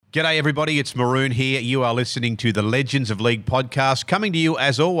G'day everybody, it's Maroon here. You are listening to the Legends of League podcast, coming to you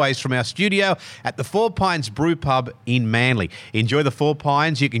as always from our studio at the Four Pines Brew Pub in Manly. Enjoy the Four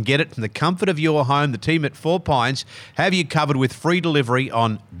Pines. You can get it from the comfort of your home. The team at Four Pines have you covered with free delivery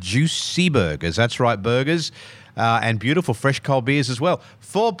on juicy burgers. That's right, burgers. And beautiful fresh cold beers as well.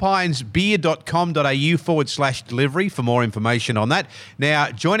 fourpinesbeer.com.au/delivery for more information on that.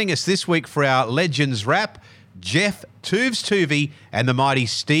 Now, joining us this week for our Legends Wrap, Geoff Toovey and the mighty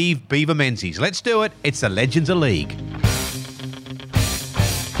Steve Beaver Menzies. Let's do it. It's the Legends of League.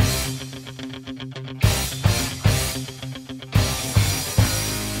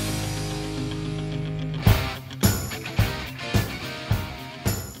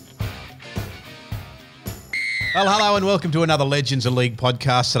 Well, hello and welcome to another Legends of League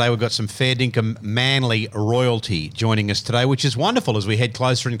podcast. Today we've got some fair dinkum Manly royalty joining us today, which is wonderful as we head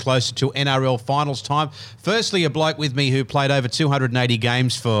closer and closer to NRL finals time. Firstly, a bloke with me who played over 280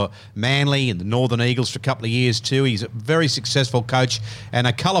 games for Manly and the Northern Eagles for a couple of years too. He's a very successful coach and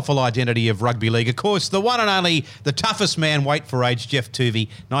a colourful identity of rugby league. Of course, the one and only, the toughest man, weight for age, Geoff Toovey.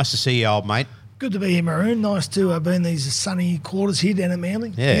 Nice to see you, old mate. Good to be here, Maroon. Nice to be in these sunny quarters here down at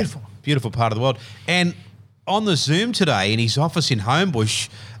Manly. Yeah, beautiful. Beautiful part of the world. And on the Zoom today in his office in Homebush,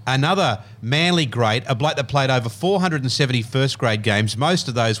 another Manly great, a bloke that played over 470 first-grade games, most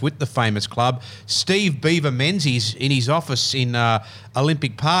of those with the famous club, Steve Beaver Menzies in his office in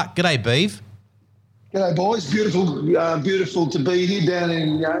Olympic Park. G'day, Beav. G'day, boys. Beautiful to be here down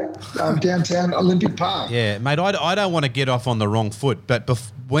in downtown Olympic Park. Yeah, mate, I don't want to get off on the wrong foot, but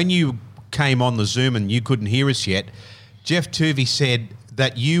when you came on the Zoom and you couldn't hear us yet, Geoff Toovey said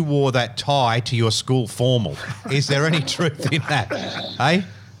that you wore that tie to your school formal. Is there any truth in that? Hey?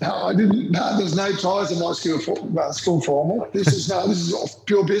 No, I didn't. No, there's no ties in my school formal. This is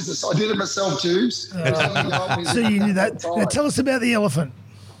pure business. I did it myself, Tubes. So you knew that. Now tell us about the elephant.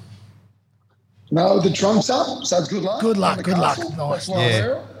 No, the trunk's up, so it's good luck. Good luck. Nice.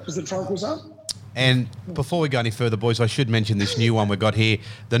 Yeah. Because the trunk was up. And before we go any further, boys, I should mention this new one we've got here,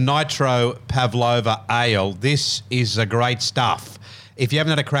 the Nitro Pavlova Ale. This is a great stuff. If you haven't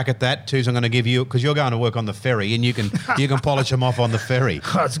had a crack at that, Tooz, I'm going to give you, because you're going to work on the ferry and you can polish them off on the ferry.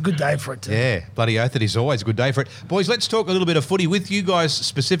 Oh, it's a good day for it too. Yeah, bloody oath, it is always a good day for it. Boys, let's talk a little bit of footy with you guys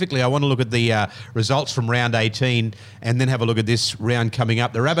specifically. I want to look at the results from round 18 and then have a look at this round coming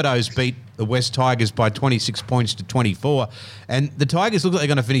up. The Rabbitohs beat the West Tigers by 26 points to 24. And the Tigers look like they're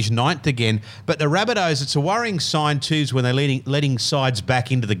going to finish ninth again. But the Rabbitohs, it's a worrying sign, Tooz, when they're letting sides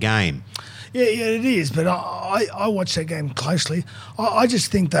back into the game. Yeah, it is. But I watched that game closely. I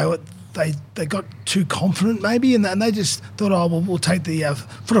just think they got too confident maybe, and they just thought, we'll take the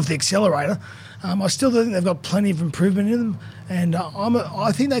foot off the accelerator. I still think they've got plenty of improvement in them, and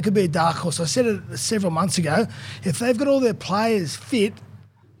I think they could be a dark horse. I said it several months ago. If they've got all their players fit,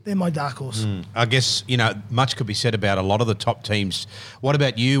 they're my dark horse. I guess, much could be said about a lot of the top teams. What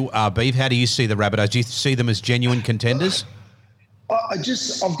about you, Beav? How do you see the Rabbitohs? Do you see them as genuine contenders? I've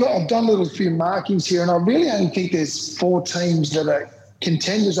done a little few markings here, and I really only think there's 4 teams that are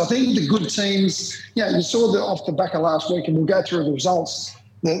contenders. I think the good teams, you saw off the back of last week, and we'll go through the results.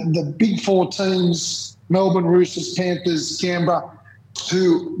 The big 4 teams, Melbourne, Roosters, Panthers, Canberra,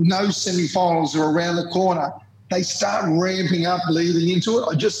 who know semi-finals are around the corner, they start ramping up leading into it.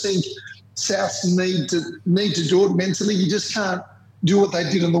 I just think Souths need to do it mentally. You just can't do what they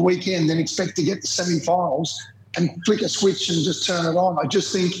did on the weekend and expect to get the semi-finals and flick a switch and just turn it on. I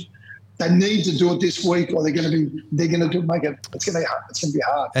just think they need to do it this week, or they're going to make it. It's going to be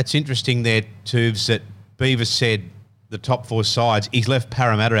hard. That's interesting there, Toovs, that Beaver said the top 4 sides. He's left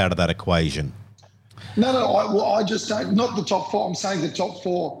Parramatta out of that equation. No, I just don't. Not the top 4. I'm saying the top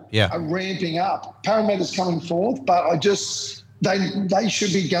 4 are ramping up. Parramatta's coming forth, but they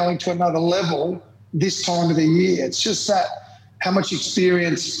should be going to another level this time of the year. It's just that how much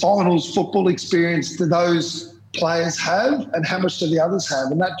experience, finals football experience, do those players have, and how much do the others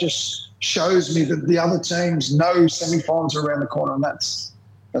have? And that just shows me that the other teams know semi-finals are around the corner, and that's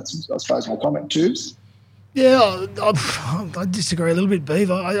I suppose my comment, Tubes. Yeah, I disagree a little bit, Beav.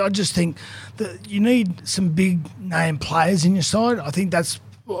 I just think that you need some big name players in your side. I think that's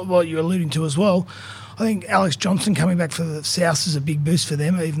what you're alluding to as well. I think Alex Johnson coming back for the South is a big boost for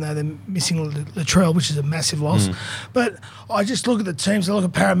them, even though they're missing Latrell, which is a massive loss. But I just look at the teams. I look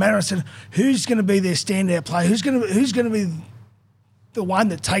at Parramatta and said, who's going to be their standout player? Who's going to be the one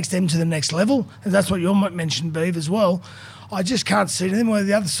that takes them to the next level? And that's what you mentioned, Beav, as well. I just can't see them, where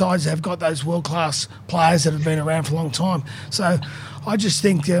the other sides have got those world-class players that have been around for a long time. So I just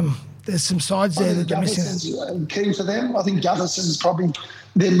think there's some sides there that they're missing. Key for them. I think Gutherson's probably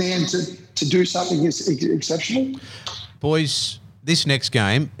their man to do something exceptional. Boys, this next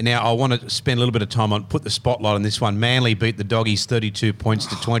game, now I want to spend a little bit of time on, put the spotlight on this one. Manly beat the Doggies 32 points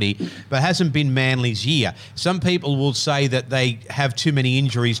to 20, but it hasn't been Manly's year. Some people will say that they have too many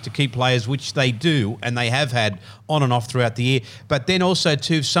injuries to keep players, which they do, and they have had on and off throughout the year. But then also,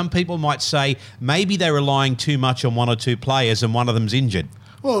 too, some people might say maybe they're relying too much on one or two players and one of them's injured.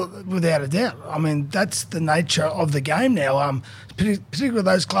 Well, without a doubt. I mean, that's the nature of the game now, particularly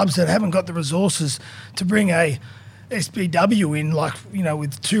those clubs that haven't got the resources to bring a SBW in, like,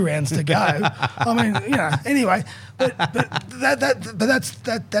 with 2 rounds to go. I mean, anyway, but that's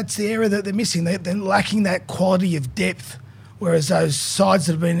the area that they're missing. They're lacking that quality of depth. Whereas those sides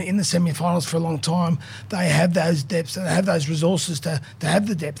that have been in the semi-finals for a long time, they have those depths and they have those resources to have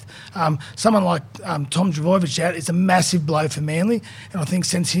the depth. Someone like Tom Trbojevic out is a massive blow for Manly, and I think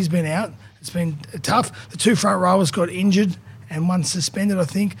since he's been out, it's been tough. The 2 front rowers got injured and one suspended, I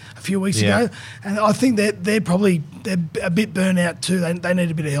think, a few weeks ago. And I think that they're a bit burnt out too. They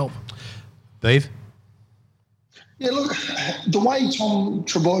need a bit of help. Beav? Yeah, look, the way Tom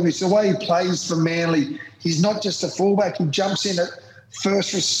Trbojevic, the way he plays for Manly, he's not just a fullback. He jumps in at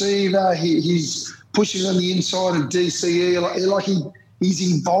first receiver. He's pushing on the inside of DCE.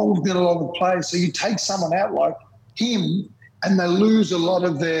 He's involved in a lot of plays. So you take someone out like him, and they lose a lot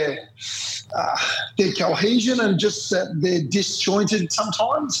of their cohesion and just that they're disjointed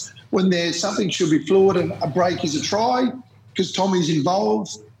sometimes when there's something should be fluid and a break is a try because Tommy's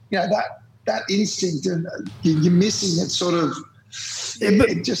involved. That instinct and you're missing it sort of.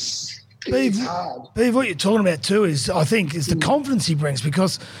 It just. It's hard. Beav, what you're talking about too is the confidence he brings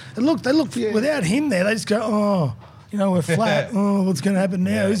because they look without him there they just go we're flat. What's going to happen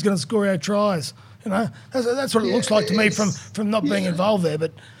now? Who's going to score our tries? That's what it looks like to me from not being involved there.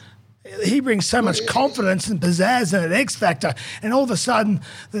 But he brings so much confidence and pizzazz and an X factor, and all of a sudden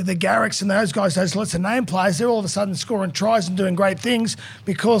the Garricks and those guys, those lots of name players, they're all of a sudden scoring tries and doing great things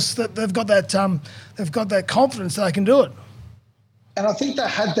because they've got that confidence that they can do it. And I think they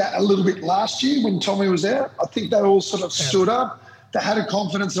had that a little bit last year when Tommy was out. I think they all sort of stood up. They had a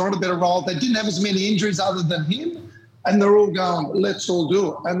confidence. They're on a better roll. They didn't have as many injuries other than him. And they're all going, let's all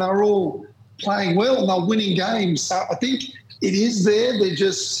do it. And they're all playing well and they're winning games. So I think it is there. They're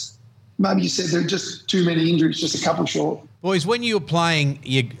just, maybe you said there are just too many injuries, just a couple short. Boys, when you were playing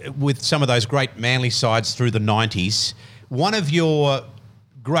with some of those great Manly sides through the 90s, one of your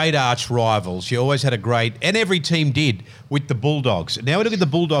great arch rivals, you always had a great, and every team did, with the Bulldogs. Now we look at the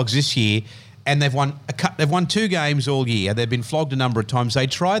Bulldogs this year, and they've won 2 games all year. They've been flogged a number of times. They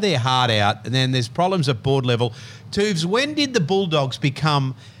try their heart out, and then there's problems at board level. Toovs, when did the Bulldogs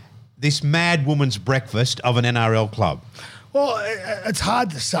become this mad woman's breakfast of an NRL club? Well, it's hard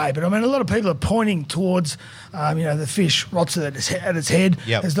to say, but I mean, a lot of people are pointing towards, the fish rots at its head.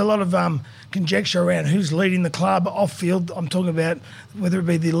 Yep. There's a lot of conjecture around who's leading the club off field. I'm talking about whether it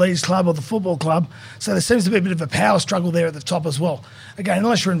be the Leeds club or the football club. So there seems to be a bit of a power struggle there at the top as well. Again,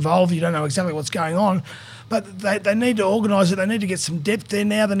 unless you're involved, you don't know exactly what's going on. But they need to organise it. They need to get some depth there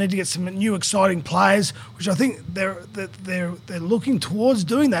now. They need to get some new exciting players, which I think they're looking towards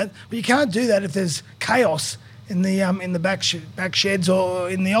doing that. But you can't do that if there's chaos in the back sheds or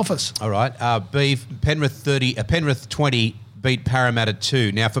in the office. All right. Beef, Penrith 20 beat Parramatta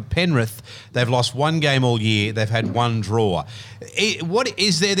 2. Now, for Penrith, they've lost 1 game all year. They've had 1 draw.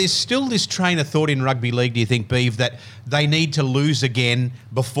 There's still this train of thought in rugby league, do you think, Beef, that they need to lose again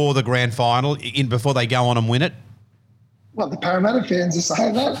before the grand final, before they go on and win it? Well, the Parramatta fans are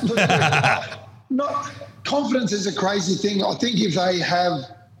saying that. Confidence is a crazy thing. I think if they have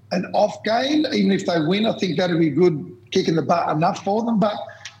an off game, even if they win, I think that'd be a good kick in the butt enough for them. But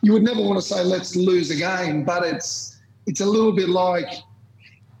you would never want to say, let's lose a game. But it's a little bit like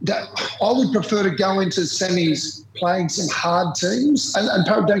that. I would prefer to go into semis playing some hard teams. And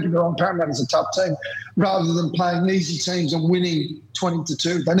don't get me wrong, Parramatta's a tough team, rather than playing easy teams and winning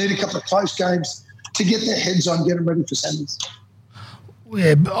 20-2. They need a couple of close games to get their heads on, get them ready for semis.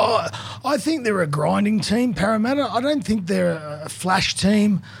 Yeah, I think they're a grinding team, Parramatta. I don't think they're a flash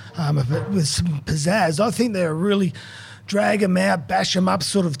team with some pizzazz. I think they're a really drag them out, bash them up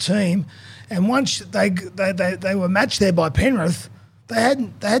sort of team. And once they were matched there by Penrith, they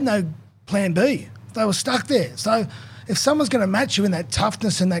had no plan B. They were stuck there. So if someone's going to match you in that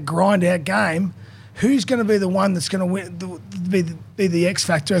toughness and that grind out game, who's going to be the one that's going to win, be the X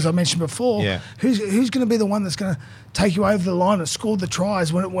factor, as I mentioned before? Yeah. Who's going to be the one that's going to take you over the line and score the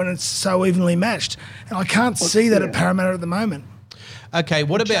tries when it's so evenly matched? And I can't see that at Parramatta at the the Okay,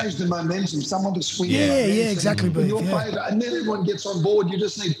 what about change the momentum? Someone to swing. Yeah, exactly. In your favour, and then everyone gets on board. You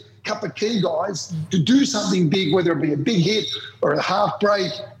just need a couple of key guys to do something big, whether it be a big hit or a half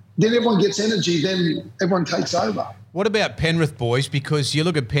break. Then everyone gets energy. Then everyone takes over. What about Penrith, boys? Because you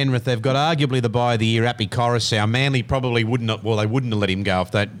look at Penrith, they've got arguably the buy of the year, Appy Coruscant. Manly probably wouldn't have let him go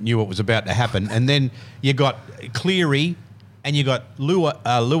if they knew what was about to happen. And then you got Cleary and you got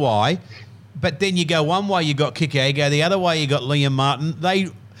Luai. But then you go one way, you got Kikago, the other way you got Liam Martin.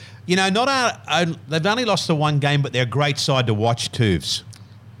 They've only lost the one game, but they're a great side to watch, Toovs.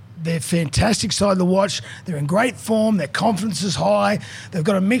 They're a fantastic side to watch. They're in great form. Their confidence is high. They've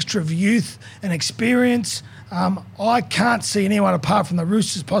got a mixture of youth and experience. I can't see anyone apart from the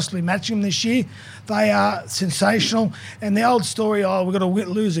Roosters possibly matching them this year. They are sensational. And the old story, we've got to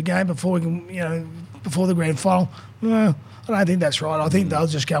lose a game before we can, before the grand final. I don't think that's right. I think they'll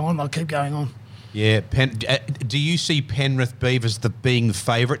just go on. They'll keep going on. Yeah. Do you see Penrith Beavers being the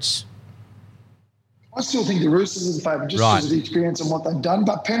favourites? I still think the Roosters are the favourite just because of the experience and what they've done.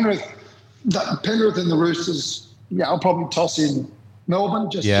 But Penrith and the Roosters, I'll probably toss in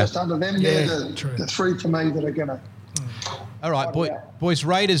Melbourne just under them. They're the three for me that are going to. All right, boys.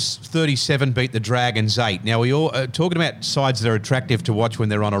 Raiders 37 beat the Dragons 8. Now, we all talking about sides that are attractive to watch when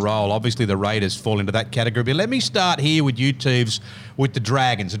they're on a roll. Obviously, the Raiders fall into that category. But let me start here with you, Toovs, with the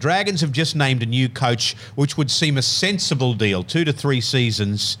Dragons. The Dragons have just named a new coach, which would seem a sensible deal, 2 to 3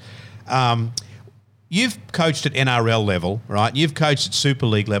 seasons. You've coached at NRL level, right? You've coached at Super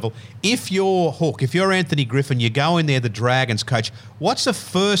League level. If you're Hook, if you're Anthony Griffin, you go in there, the Dragons coach, what's the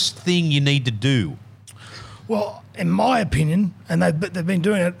first thing you need to do? Well, in my opinion, and they've been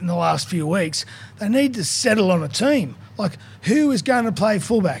doing it in the last few weeks, they need to settle on a team. Like, who is going to play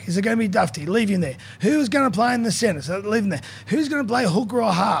fullback? Is it going to be Dufty? Leave him there. Who is going to play in the centre? So leave him there. Who's going to play hooker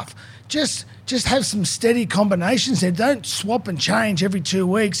or half? Just have some steady combinations there. Don't swap and change every 2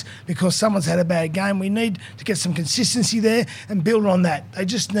 weeks because someone's had a bad game. We need to get some consistency there and build on that. They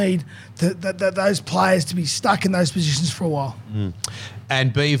just need those players to be stuck in those positions for a while.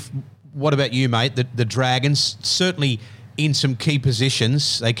 And Beav, what about you, mate? The Dragons, certainly in some key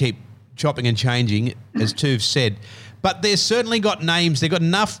positions, they keep chopping and changing, as Toov said. But they've certainly got names. They've got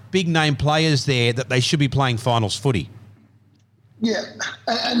enough big-name players there that they should be playing finals footy. Yeah,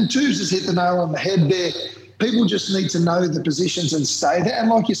 and Toovs has hit the nail on the head there. People just need to know the positions and stay there. And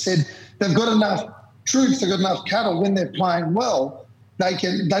like you said, they've got enough troops, they've got enough cattle. When they're playing well, they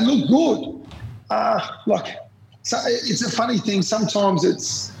look good. So it's a funny thing. Sometimes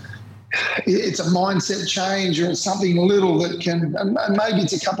it's a mindset change or it's something little that can, and maybe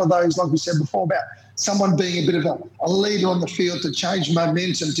it's a couple of those, like we said before, about someone being a bit of a leader on the field to change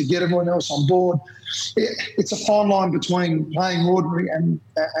momentum, to get everyone else on board. It's a fine line between playing ordinary and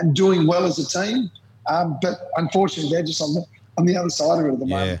doing well as a team. But unfortunately, they're just on the other side of it at the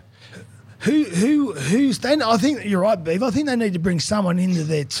moment. Who's then? I think you're right, Beav. I think they need to bring someone into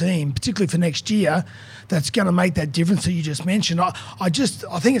their team, particularly for next year, that's going to make that difference that you just mentioned. I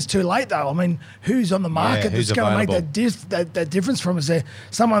think it's too late though. I mean, who's on the market that's going to make that difference from us? There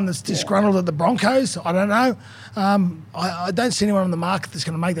someone that's disgruntled at the Broncos? I don't know. I don't see anyone on the market that's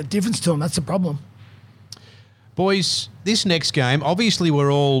going to make that difference to them. That's the problem. Boys, this next game, obviously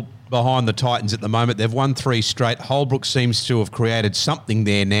we're all behind the Titans at the moment. They've won 3 straight. Holbrook seems to have created something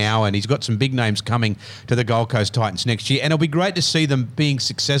there now, and he's got some big names coming to the Gold Coast Titans next year. And it'll be great to see them being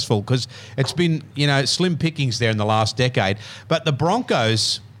successful because it's been, slim pickings there in the last decade. But the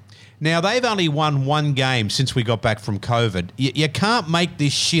Broncos, now they've only won 1 game since we got back from COVID. You can't make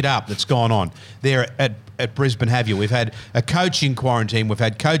this shit up that's gone on there at Brisbane, have you? We've had a coach in quarantine. We've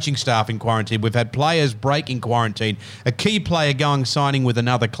had coaching staff in quarantine. We've had players breaking quarantine. A key player signing with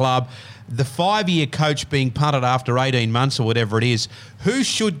another club. The 5-year coach being punted after 18 months or whatever it is. Who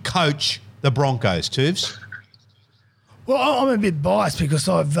should coach the Broncos, Toovs? Well, I'm a bit biased because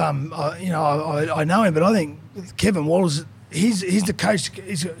I know him, but I think Kevin Waller's. He's the coach.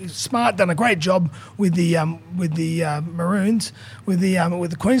 He's smart, done a great job with the Maroons, with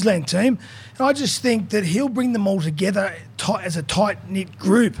the Queensland team. And I just think that he'll bring them all together as a tight-knit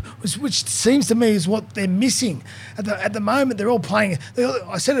group, which seems to me is what they're missing. At the moment, they're all playing.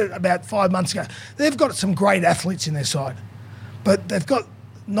 I said it about 5 months ago. They've got some great athletes in their side, but they've got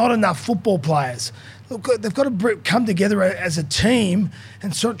not enough football players. Look, they've got to come together as a team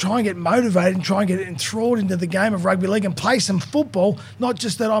and sort of try and get motivated and try and get enthralled into the game of rugby league and play some football, not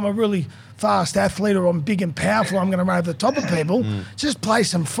just that I'm a really fast athlete or I'm big and powerful, I'm going to run over the top of people. Just play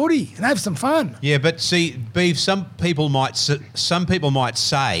some footy and have some fun. Yeah, but see, Beav, some people might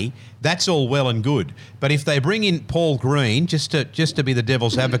say that's all well and good, but if they bring in Paul Green, just to be the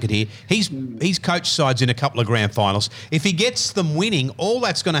devil's advocate here, he's coached sides in a couple of grand finals. If he gets them winning, all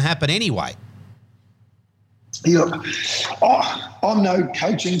that's going to happen anyway. I'm no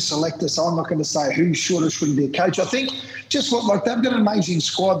coaching selector, so I'm not going to say who should or shouldn't be a coach. I think just they've got an amazing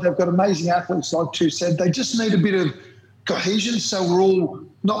squad. They've got amazing athletes, like Tu said. They just need a bit of cohesion, so we're all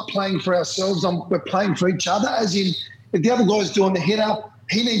not playing for ourselves. We're playing for each other. As in, if the other guy's doing the hit up,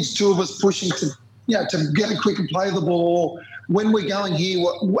 he needs two of us pushing to get a quick and play the ball. When we're going here,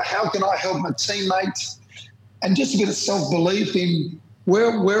 how can I help my teammates? And just a bit of self-belief in where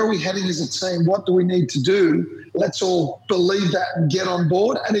are we heading as a team? What do we need to do? Let's all believe that and get on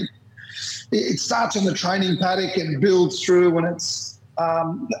board. And it starts on the training paddock and builds through, and it's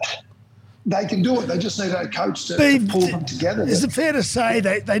they can do it. They just need a coach to pull them together. Is it fair to say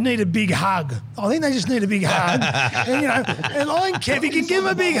they need a big hug? I think they just need a big hug. And I think Kevy can give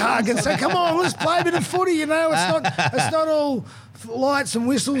them a big hug and say, come on, let's play a bit of footy. It's not all lights and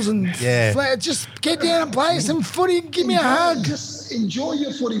whistles and just get down and play some footy and give me a hug. Just enjoy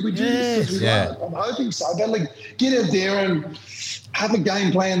your footy. We do this because we love it. I'm hoping so. But get out there and have a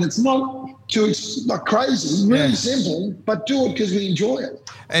game plan that's not too crazy, really simple, but do it because we enjoy it.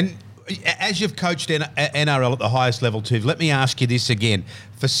 And as you've coached NRL at the highest level too, let me ask you this again.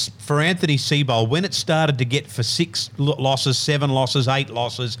 For Anthony Seibold, when it started to get for 6 losses, 7 losses, 8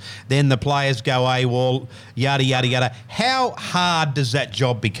 losses, then the players go AWOL, yada, yada, yada, how hard does that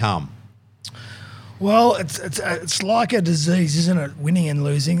job become? Well, it's like a disease, isn't it, winning and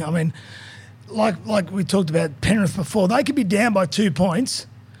losing? I mean, like we talked about Penrith before, they could be down by 2 points,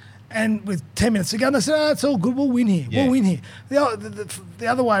 and with 10 minutes to go, they said, it's all good, we'll win here. Yeah. We'll win here. The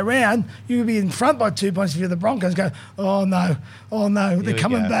other way around, you would be in front by 2 points if you're the Broncos, go, oh, no, they're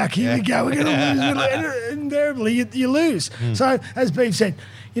coming back. Here we go. We're going to lose. And invariably, you lose. So, as Beef said,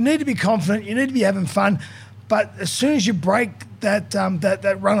 you need to be confident. You need to be having fun. But as soon as you break that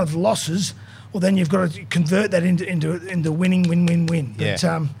run of losses, well, then you've got to convert that into winning, win. Yeah.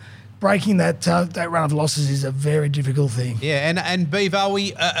 But, breaking that run of losses is a very difficult thing. Yeah, and Beav,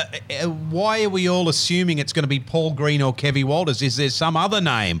 why are we all assuming it's going to be Paul Green or Kevy Walters? Is there some other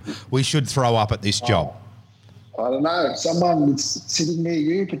name we should throw up at this job? I don't know. Someone that's sitting near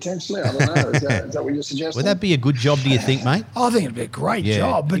you, potentially. I don't know. Is that what you're suggesting? Would that be a good job, do you think, mate? I think it'd be a great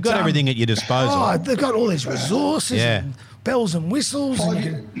job. But you've got everything at your disposal. They've got all these resources and bells and whistles.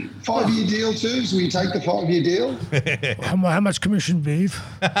 5-year deal too, so we take the 5-year deal. How much commission, Beef?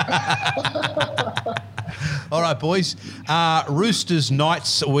 All right, boys. Roosters,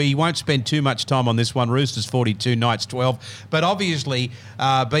 Knights, we won't spend too much time on this one. Roosters 42, Knights 12. But obviously,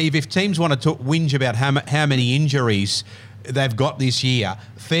 Beav, if teams want to whinge about how many injuries they've got this year,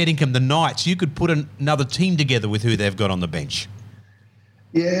 fair dinkum, the Knights, you could put another team together with who they've got on the bench.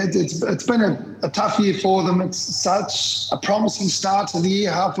 Yeah, it's been a tough year for them. It's such a promising start to the year,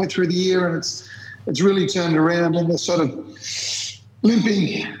 halfway through the year, and it's really turned around, and they're sort of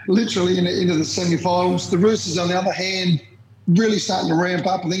limping literally into the semi-finals. The Roosters, on the other hand, really starting to ramp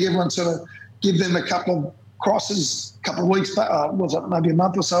up. I think everyone sort of give them a couple of crosses a couple of weeks back, was it maybe a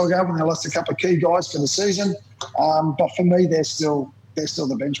month or so ago when they lost a couple of key guys for the season. But for me, they're still the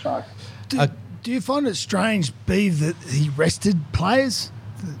benchmark. Do you find it strange, Beav, that he rested players?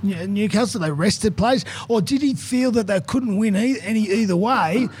 Newcastle, they rested players, or did he feel that they couldn't win either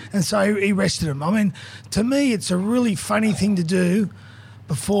way, and so he rested them? I mean, to me, it's a really funny thing to do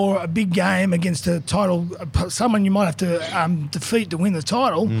before a big game against a title, someone you might have to defeat to win the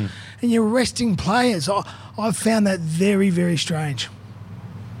title, and you're resting players. I've found that very, very strange.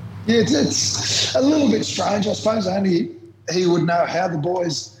 Yeah, it's a little bit strange. I suppose only he would know how the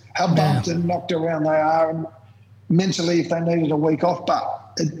boys, how bumped and knocked around they are, and mentally if they needed a week off, but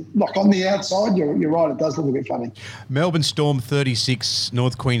on the outside, you're right, it does look a bit funny. Melbourne Storm 36,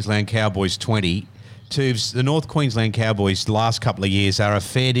 North Queensland Cowboys 20. Toovs, the North Queensland Cowboys the last couple of years are a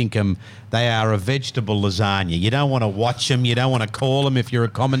fair dinkum. They are a vegetable lasagna. You don't want to watch them. You don't want to call them if you're a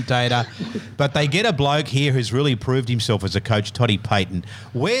commentator. But they get a bloke here who's really proved himself as a coach, Toddy Payton.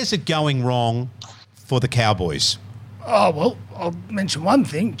 Where's it going wrong for the Cowboys? Oh, well, I'll mention one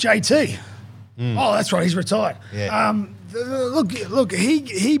thing, JT. Oh, that's right, he's retired. Yeah. Look,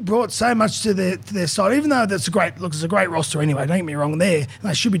 he brought so much to their side, even though it's a great roster anyway, don't get me wrong there.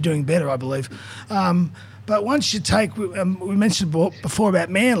 They should be doing better, I believe. But once you take, we mentioned before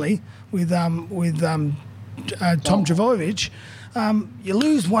about Manly with Tom Trbojevic, you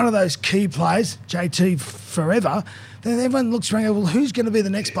lose one of those key players, JT, forever, then everyone looks around and goes, well, who's going to be the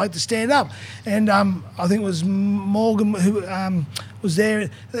next bloke to stand up? And I think it was Morgan who was there.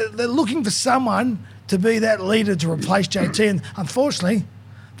 They're looking for someone to be that leader to replace JT, and unfortunately,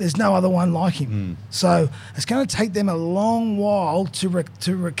 there's no other one like him. So it's going to take them a long while to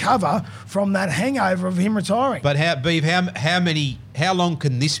recover from that hangover of him retiring. But how long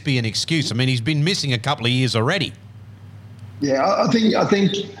can this be an excuse? I mean, he's been missing a couple of years already. Yeah, I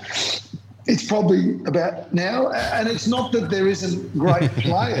think it's probably about now, and it's not that there isn't great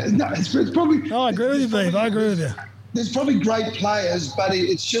players. No, it's probably. I agree with you, Beav. I agree with you. There's probably great players, but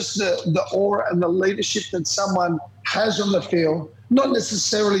it's just the aura and the leadership that someone has on the field, not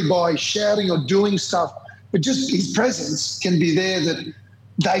necessarily by shouting or doing stuff, but just his presence can be there that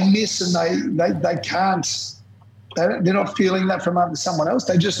they miss and they can't. They're not feeling that from someone else.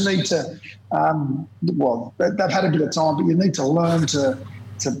 They just need to, they've had a bit of time, but you need to learn to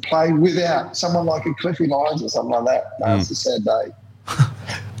play without someone like a Cliffy Lyons or something like that. That's a sad day.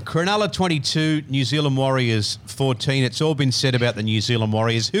 Cronulla 22, New Zealand Warriors 14. It's all been said about the New Zealand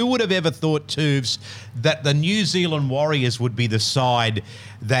Warriors. Who would have ever thought, Toovs, that the New Zealand Warriors would be the side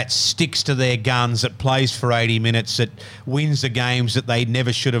that sticks to their guns, that plays for 80 minutes, that wins the games that they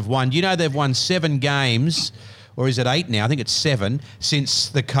never should have won? You know, they've won 7 games, or is it 8 now? I think it's 7, since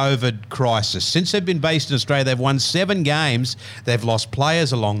the COVID crisis. Since they've been based in Australia, they've won 7 games. They've lost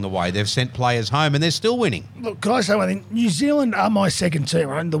players along the way. They've sent players home, and they're still winning. Look, can I say one thing? New Zealand are my second team,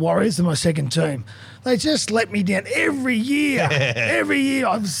 right? The Warriors are my second team. They just let me down every year. Every year.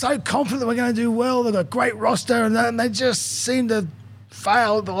 I'm so confident that we're going to do well. They've got a great roster, and they just seem to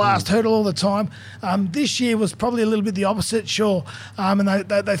fail at the last hurdle all the time. This year was probably a little bit the opposite, sure. And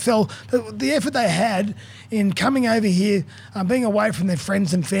they fell. The effort they had in coming over here, being away from their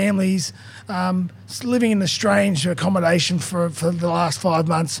friends and families, living in a strange accommodation for the last 5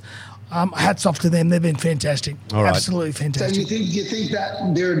 months, hats off to them. They've been fantastic. All right. Absolutely fantastic. So you think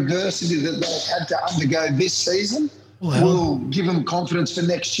that their adversity that they've had to undergo this season will give them confidence for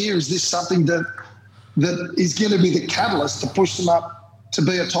next year? Is this something that is going to be the catalyst to push them up to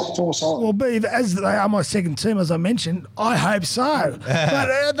be a top 4 side? Well, Beav, as they are my second team, as I mentioned, I hope so.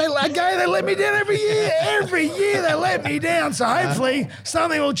 But they let me down every year. Every year they let me down. So hopefully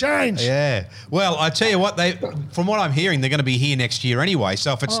something will change. Yeah. Well, I tell you what, from what I'm hearing, they're going to be here next year anyway.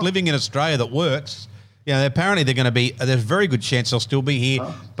 So if it's living in Australia that works, apparently they're going to be. There's a very good chance they'll still be here,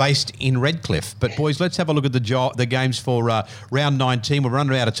 based in Redcliffe. But boys, let's have a look at the games for round 19. We're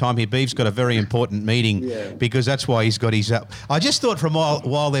running out of time here. Beav's got a very important meeting because that's why he's got his. I just thought for a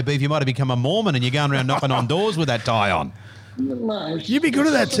while there, Beav, you might have become a Mormon and you're going around knocking on doors with that tie on. No, you'd be good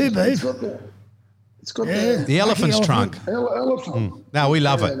at that too, Beav. It's got the elephant's trunk. Elephant. No, we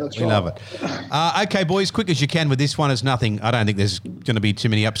love it. We love it. Okay, boys, quick as you can with this one is nothing. I don't think there's going to be too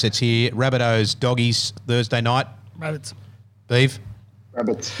many upsets here. Rabbitohs, Doggies, Thursday night. Rabbits. Beav?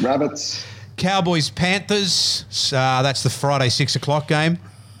 Rabbits. Cowboys, Panthers. That's the Friday 6 o'clock game.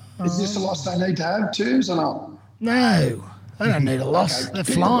 Is this a loss they need to have, Toovs, or not? No. They don't need a loss. They're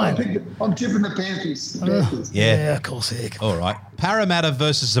flying. I'm tipping the Panthers. Yeah, of course. All right. Parramatta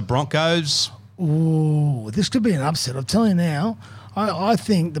versus the Broncos. Ooh, this could be an upset. I'll tell you now. I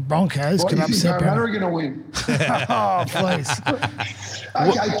think the Broncos can upset Parramatta are going to win. Oh, please.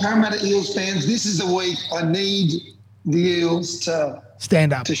 Okay, Parramatta Eels fans, this is the week I need the Eels to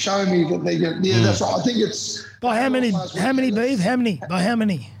stand up, to show me that they get. Yeah, that's right. I think it's by how many? How many, Beav? How many? By how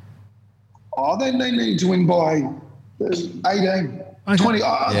many? Oh, they need to win by 18, 20.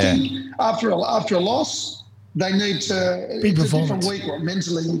 I think after a loss. They need to. Big it's performance. A different week,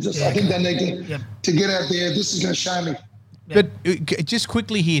 mentally. I think they need to get out there. This is going to show me. But just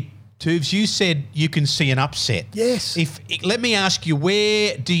quickly here, Toovs, you said you can see an upset. Yes. Let me ask you,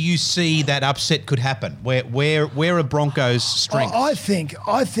 where do you see that upset could happen? Where are Broncos' strengths? I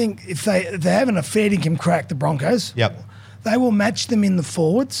think if they're having a fair dinkum crack, the Broncos. Yep. They will match them in the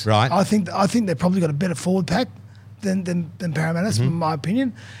forwards. Right. I think they've probably got a better forward pack than Parramatta, in my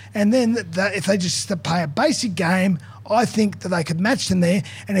opinion. And then if they just play a basic game, I think that they could match them there.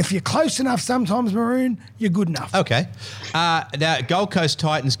 And if you're close enough sometimes, Maroon, you're good enough. Okay. Now, Gold Coast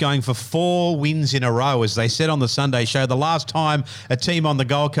Titans going for 4 wins in a row, as they said on the Sunday show. The last time a team on the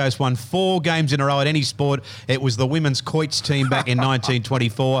Gold Coast won 4 games in a row at any sport, it was the women's Coits team back in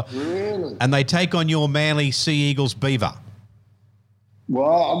 1924. Really? And they take on your Manly Sea Eagles Beaver.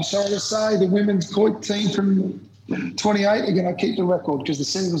 Well, I'm sorry to say the women's Coit team from 28 are going to keep the record because the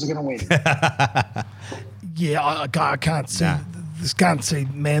Seagulls are going to win. Yeah, I can't see. Just can't see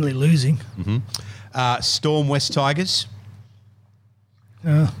Manly losing. Mm-hmm. Storm West Tigers.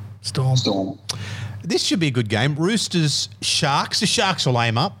 Storm. This should be a good game. Roosters Sharks. The Sharks will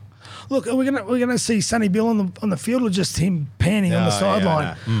aim up. Look, we're gonna see Sonny Bill on the field or just him panning on the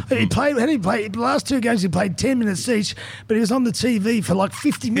sideline. He played. Had he played the last 2 games? He played 10 minutes each, but he was on the TV for like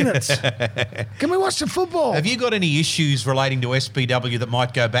 50 minutes. Can we watch the football? Have you got any issues relating to SPW that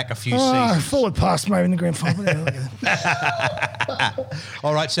might go back a few seasons? Forward pass maybe in the grand final.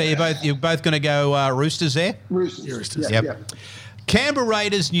 All right, so you're both going to go Roosters there? Roosters. Yep. Canberra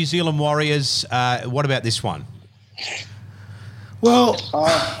Raiders, New Zealand Warriors. What about this one? Well,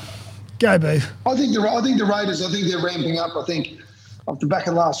 go, Beef. I think the Raiders. I think they're ramping up. I think off the back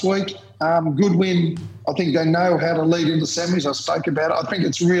of last week, good win. I think they know how to lead in the semis. I spoke about it. I think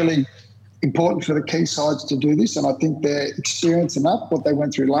it's really important for the key sides to do this, and I think they're experienced enough what they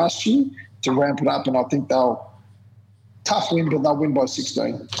went through last year to ramp it up. And I think they'll tough win, but they'll win by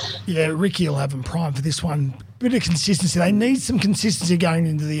 16. Yeah, Ricky will have them primed for this one. Bit of consistency. They need some consistency going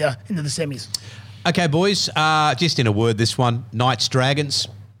into the semis. Okay, boys. Just in a word, this one: Knights, Dragons.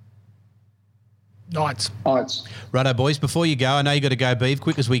 Knights. Righto, boys. Before you go, I know you got to go, Beef.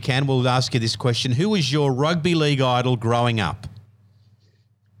 Quick as we can, we'll ask you this question: who was your rugby league idol growing up?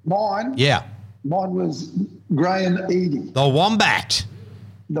 Mine. Yeah. Mine was Graham Eady. The Wombat.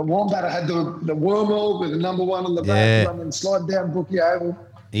 The Wombat had the wormhole with the number 1 on the back, and slide down Brookie Oval.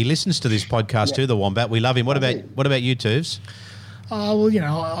 He listens to this podcast too, the Wombat. We love him. What about you, Toovs? Well,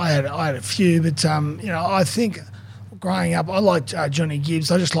 I had a few, but I think growing up, I liked Johnny Gibbs.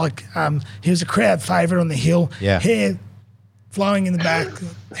 I just like he was a crowd favourite on the hill. Yeah. Hair flowing in the back,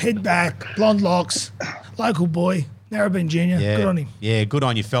 head back, blonde locks, local boy. Narrabeen Junior. Yeah. Good on him. Yeah, good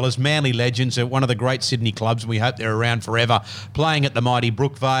on you, fellas. Manly legends are one of the great Sydney clubs, and we hope they're around forever, playing at the mighty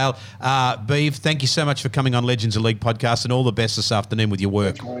Brookvale. Beav, thank you so much for coming on Legends of League podcast, and all the best this afternoon with your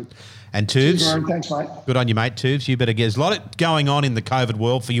work. Thanks, and Toovs. Thanks, mate. Good on you, mate. Toovs, you better get. There's a lot going on in the COVID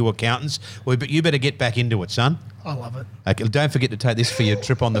world for you accountants. But you better get back into it, son. I love it. Okay, don't forget to take this for your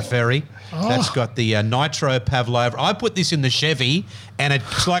trip on the ferry. That's got the nitro pavlova. I put this in the Chevy, and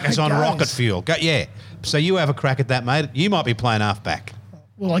it's like it's on rocket fuel. Yeah. So you have a crack at that, mate. You might be playing halfback.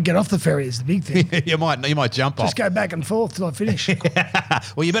 Well, I get off the ferry is the big thing. you might jump off. Just go back and forth till I finish.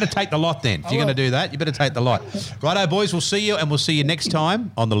 Well, you better take the lot then. If you're going to do that, you better take the lot. Righto, boys, we'll see you, and we'll see you next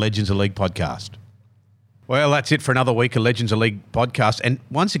time on the Legends of League podcast. Well, that's it for another week of Legends of League podcast. And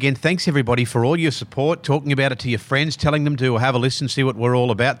once again, thanks everybody for all your support, talking about it to your friends, telling them to have a listen, see what we're all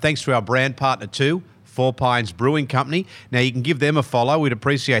about. Thanks to our brand partner too, Four Pines Brewing Company. Now, you can give them a follow. We'd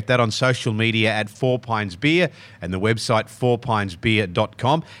appreciate that on social media at Four Pines Beer and the website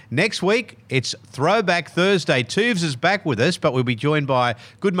fourpinesbeer.com. Next week, it's Throwback Thursday. Toovs is back with us, but we'll be joined by a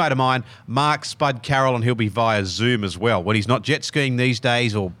good mate of mine, Mark Spud Carroll, and he'll be via Zoom as well. When he's not jet skiing these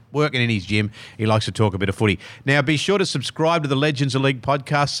days or working in his gym, he likes to talk a bit of footy. Now, be sure to subscribe to the Legends of League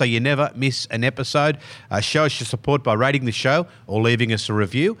podcast so you never miss an episode. Show us your support by rating the show or leaving us a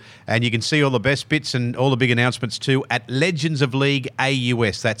review. And you can see all the best bits and all the big announcements too at Legends of League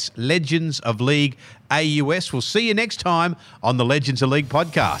AUS. That's Legends of League AUS. We'll see you next time on the Legends of League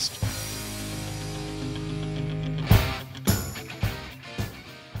podcast.